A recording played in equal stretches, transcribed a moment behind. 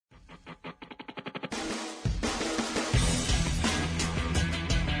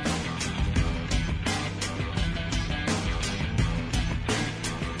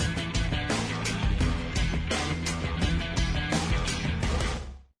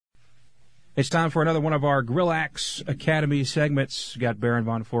It's time for another one of our Grillax Academy segments. Got Baron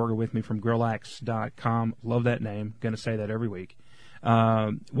Von Forger with me from Grillax.com. Love that name. Going to say that every week.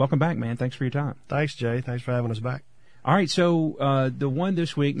 Welcome back, man. Thanks for your time. Thanks, Jay. Thanks for having us back. All right, so the one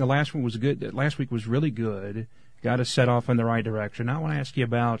this week, and the last one was good. Last week was really good. Got us set off in the right direction. Now I want to ask you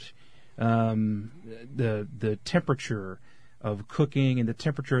about the temperature of cooking and the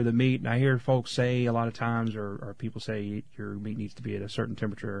temperature of the meat. And I hear folks say a lot of times, or people say your meat needs to be at a certain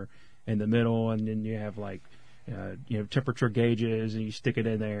temperature in the middle, and then you have like temperature gauges, and you stick it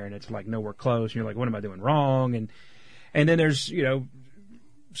in there, and it's like nowhere close. And you're like, what am I doing wrong? And then there's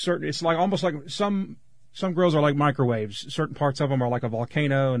certain. It's like almost like some grills are like microwaves. Certain parts of them are like a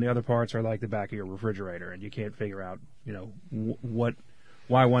volcano, and the other parts are like the back of your refrigerator, and you can't figure out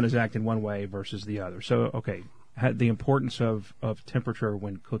why one is acting one way versus the other. So okay, the importance of temperature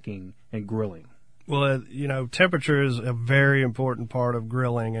when cooking and grilling. Well, temperature is a very important part of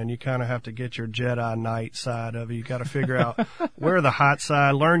grilling, and you kind of have to get your Jedi Knight side of it. You got to figure out where the hot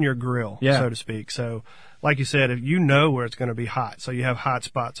side, learn your grill, so to speak. So, like you said, if you know where it's going to be hot, so you have hot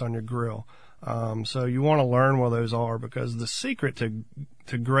spots on your grill. So you want to learn where those are, because the secret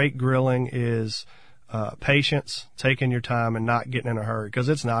to great grilling is patience, taking your time, and not getting in a hurry, because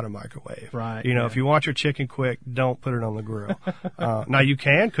it's not a microwave. Right. If you want your chicken quick, don't put it on the grill. Now you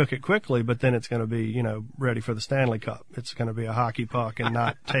can cook it quickly, but then it's going to be, ready for the Stanley Cup. It's going to be a hockey puck and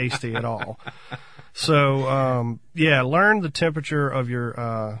not tasty at all. So, learn the temperature of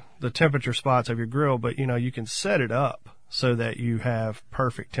the temperature spots of your grill, but you can set it up so that you have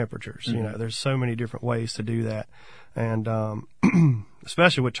perfect temperatures. Mm-hmm. There's so many different ways to do that. And,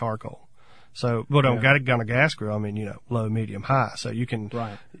 especially with charcoal. So, but on a gas grill, low, medium, high. So you can,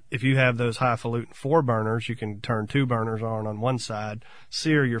 if you have those highfalutin 4 burners, you can turn 2 burners on one side,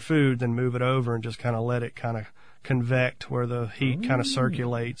 sear your food, then move it over and just kind of let it kind of convect where the heat kind of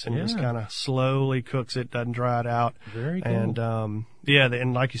circulates and just kind of slowly cooks it, doesn't dry it out. Very cool. And,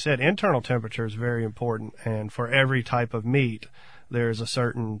 and like you said, internal temperature is very important. And for every type of meat, there's a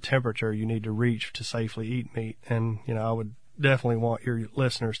certain temperature you need to reach to safely eat meat. And, I would definitely want your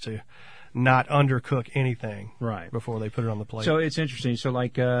listeners to not undercook anything before they put it on the plate. So it's interesting. So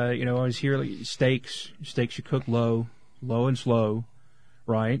like, I always hear like steaks you cook low and slow,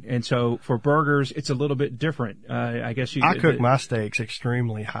 right? And so for burgers, it's a little bit different. I guess I cook my steaks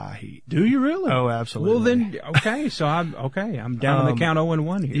extremely high heat. Do you really? Oh, absolutely. Well then, okay. So I'm down on the count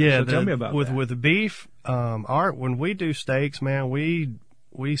 0-1 here. Yeah. So tell me about that. With beef, when we do steaks, man,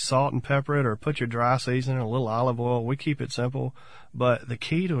 we salt and pepper it, or put your dry seasoning, a little olive oil. We keep it simple. But the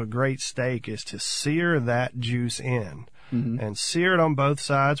key to a great steak is to sear that juice in, and sear it on both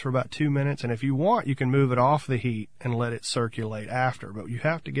sides for about 2 minutes. And if you want, you can move it off the heat and let it circulate after. But you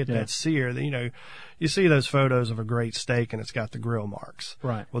have to get that sear. You see those photos of a great steak and it's got the grill marks.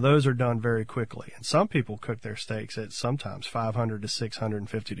 Right. Well, those are done very quickly. And some people cook their steaks at sometimes 500 to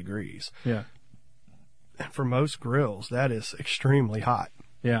 650 degrees. Yeah. And for most grills, that is extremely hot.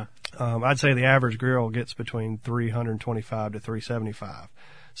 Yeah. I'd say the average grill gets between 325 to 375.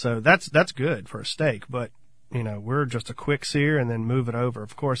 So that's good for a steak, but we're just a quick sear and then move it over.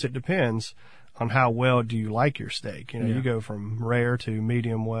 Of course, it depends on how well do you like your steak. You go from rare to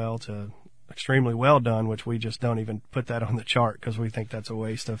medium well to extremely well done, which we just don't even put that on the chart because we think that's a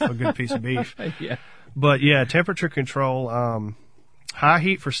waste of a good piece of beef. Yeah. But temperature control, high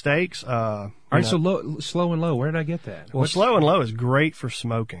heat for steaks. All right, so slow and low. Where did I get that? Well, slow and low is great for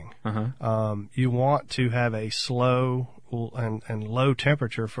smoking. Uh-huh. You want to have a slow and low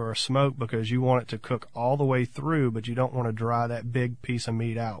temperature for a smoke because you want it to cook all the way through, but you don't want to dry that big piece of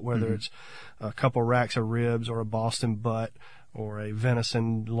meat out, whether it's a couple racks of ribs or a Boston butt or a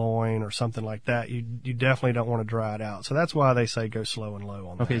venison loin or something like that. You definitely don't want to dry it out. So that's why they say go slow and low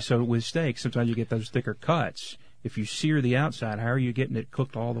on that. Okay, so with steaks, sometimes you get those thicker cuts. If you sear the outside, how are you getting it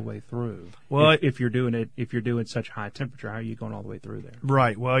cooked all the way through? Well, if you're doing such high temperature, how are you going all the way through there?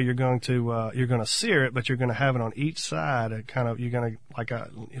 Right. Well, you're going to sear it, but you're going to have it on each side. You're going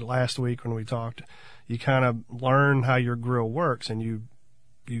to, last week when we talked, you kind of learn how your grill works, and you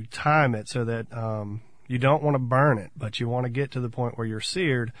time it so that you don't want to burn it, but you want to get to the point where you're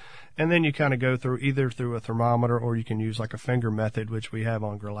seared, and then you kind of go through either through a thermometer, or you can use like a finger method, which we have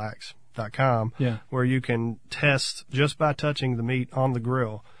on Grillax.com, where you can test just by touching the meat on the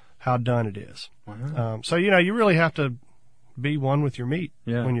grill how done it is. Wow. So you really have to be one with your meat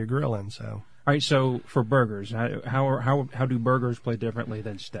when you're grilling. So. All right. So for burgers, how do burgers play differently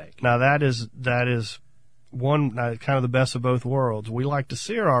than steak? Now that is one kind of the best of both worlds. We like to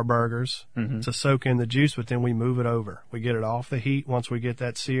sear our burgers to soak in the juice, but then we move it over. We get it off the heat once we get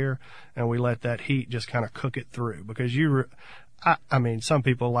that sear, and we let that heat just kind of cook it through. Because I mean, some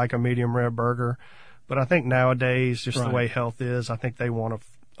people like a medium rare burger, but I think nowadays, just the way health is, I think they want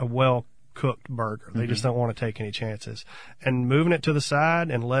a well-cooked burger. They just don't want to take any chances. And moving it to the side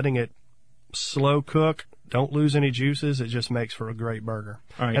and letting it slow cook, don't lose any juices, it just makes for a great burger.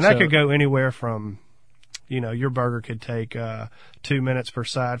 All right, and that could go anywhere from, your burger could take 2 minutes per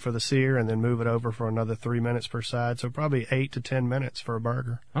side for the sear and then move it over for another 3 minutes per side. So probably 8 to 10 minutes for a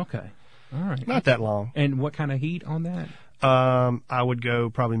burger. Okay. All right. Not that long. And what kind of heat on that? I would go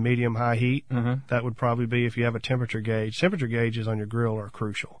probably medium high heat. Uh-huh. That would probably be if you have a temperature gauge. Temperature gauges on your grill are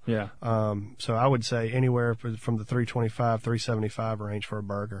crucial. Yeah. So I would say anywhere from the 325, 375 range for a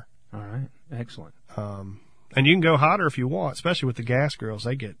burger. All right. Excellent. And you can go hotter if you want, especially with the gas grills.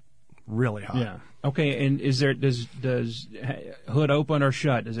 They get really hot. Yeah. Okay. And does hood open or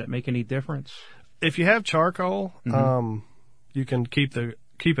shut? Does that make any difference? If you have charcoal, you can keep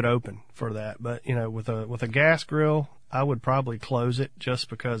it open for that. But with a gas grill, I would probably close it just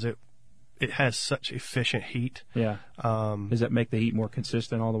because it has such efficient heat. Yeah. Does that make the heat more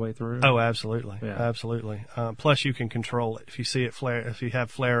consistent all the way through? Oh, absolutely. Yeah. Absolutely. Plus you can control it. If you see it if you have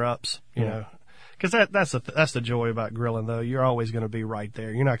flare ups, because that's the joy about grilling though. You're always going to be right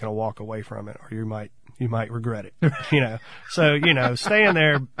there. You're not going to walk away from it, or you might regret it. So staying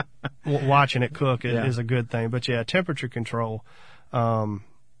there watching it cook is a good thing. But yeah, temperature control.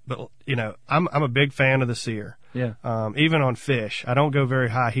 But I'm a big fan of the sear. Yeah. Even on fish, I don't go very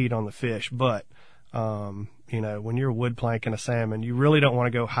high heat on the fish, but when you're wood planking a salmon, you really don't want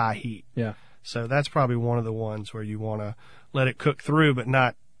to go high heat. Yeah. So that's probably one of the ones where you want to let it cook through, but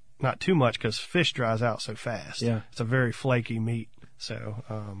not too much, because fish dries out so fast. Yeah. It's a very flaky meat. So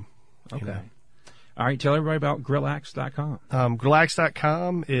okay. All right, tell everybody about Grillax.com.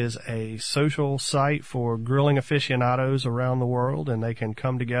 Grillax.com is a social site for grilling aficionados around the world, and they can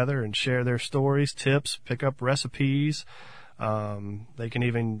come together and share their stories, tips, pick up recipes. They can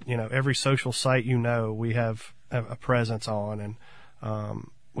even, every social site we have a presence on, and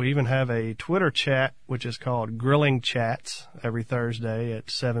we even have a Twitter chat, which is called Grilling Chats, every Thursday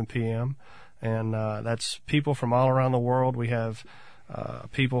at 7 p.m., and that's people from all around the world. We have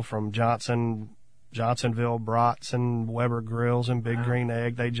people from Johnsonville, Brats, and Weber Grills, and Big Green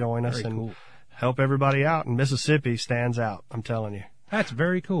Egg. They join us and help everybody out. And Mississippi stands out, I'm telling you. That's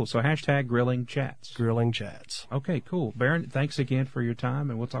very cool. So # Grilling Chats. Grilling Chats. Okay, cool. Baron, thanks again for your time,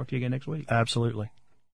 and we'll talk to you again next week. Absolutely.